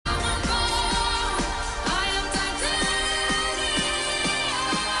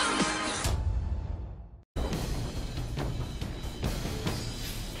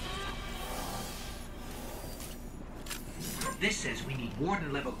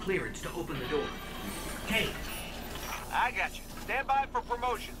warden-level clearance to open the door. Cayde. I got you. Stand by for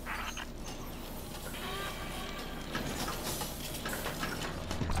promotion.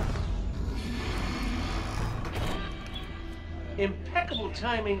 Impeccable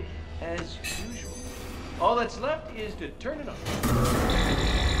timing, as usual. All that's left is to turn it on.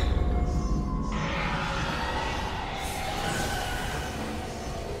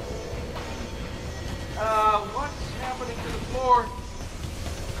 What's happening to the floor?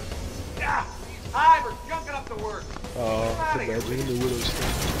 Ah, these hive are junking up the work. Oh, the bedroom in the widow's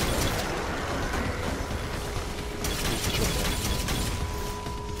thing.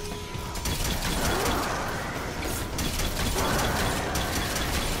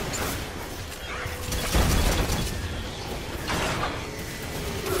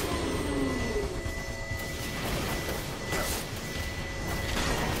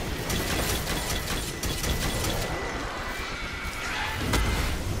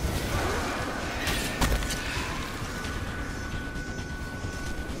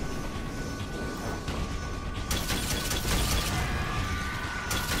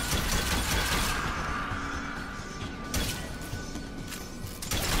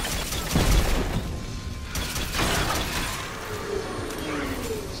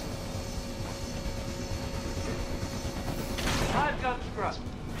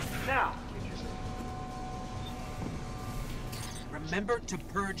 Now, Remember to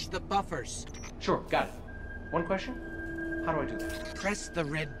purge the buffers. sure, got it. One question? How do I do that? Press the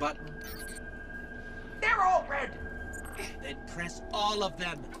red button. They're all red! Then press all of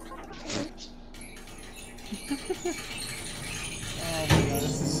them. Oh my god,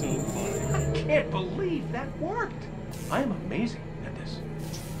 this is so funny. I can't believe that worked. I am amazing at this.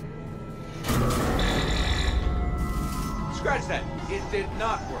 Scratch that. It did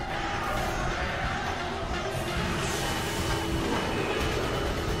not work.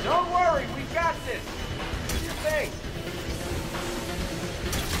 Don't worry, we got this. Do your thing.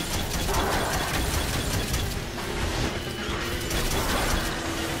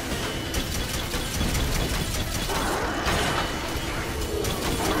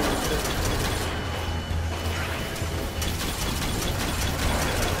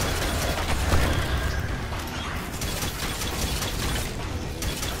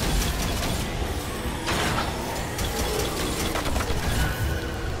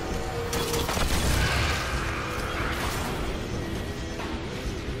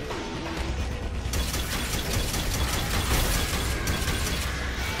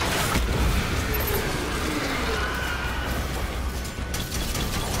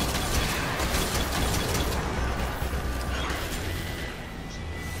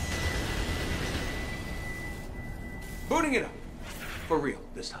 Booting it up. For real,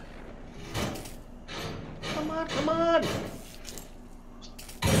 this time. Come on, come on.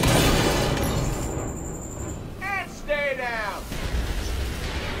 And stay down.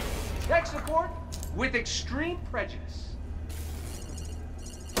 Tech support with extreme prejudice.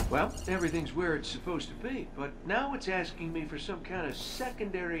 Well, everything's where it's supposed to be, but now it's asking me for some kind of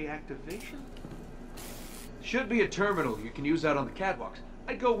secondary activation. Should be a terminal. You can use that on the catwalks.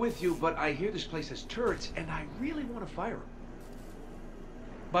 I'd go with you, but I hear this place has turrets, and I really want to fire them.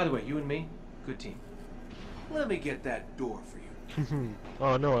 By the way, you and me, good team. Let me get that door for you.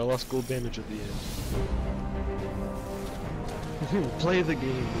 Oh no, I lost gold damage at the end. Play the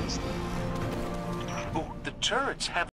game, Winston. Oh, the turrets have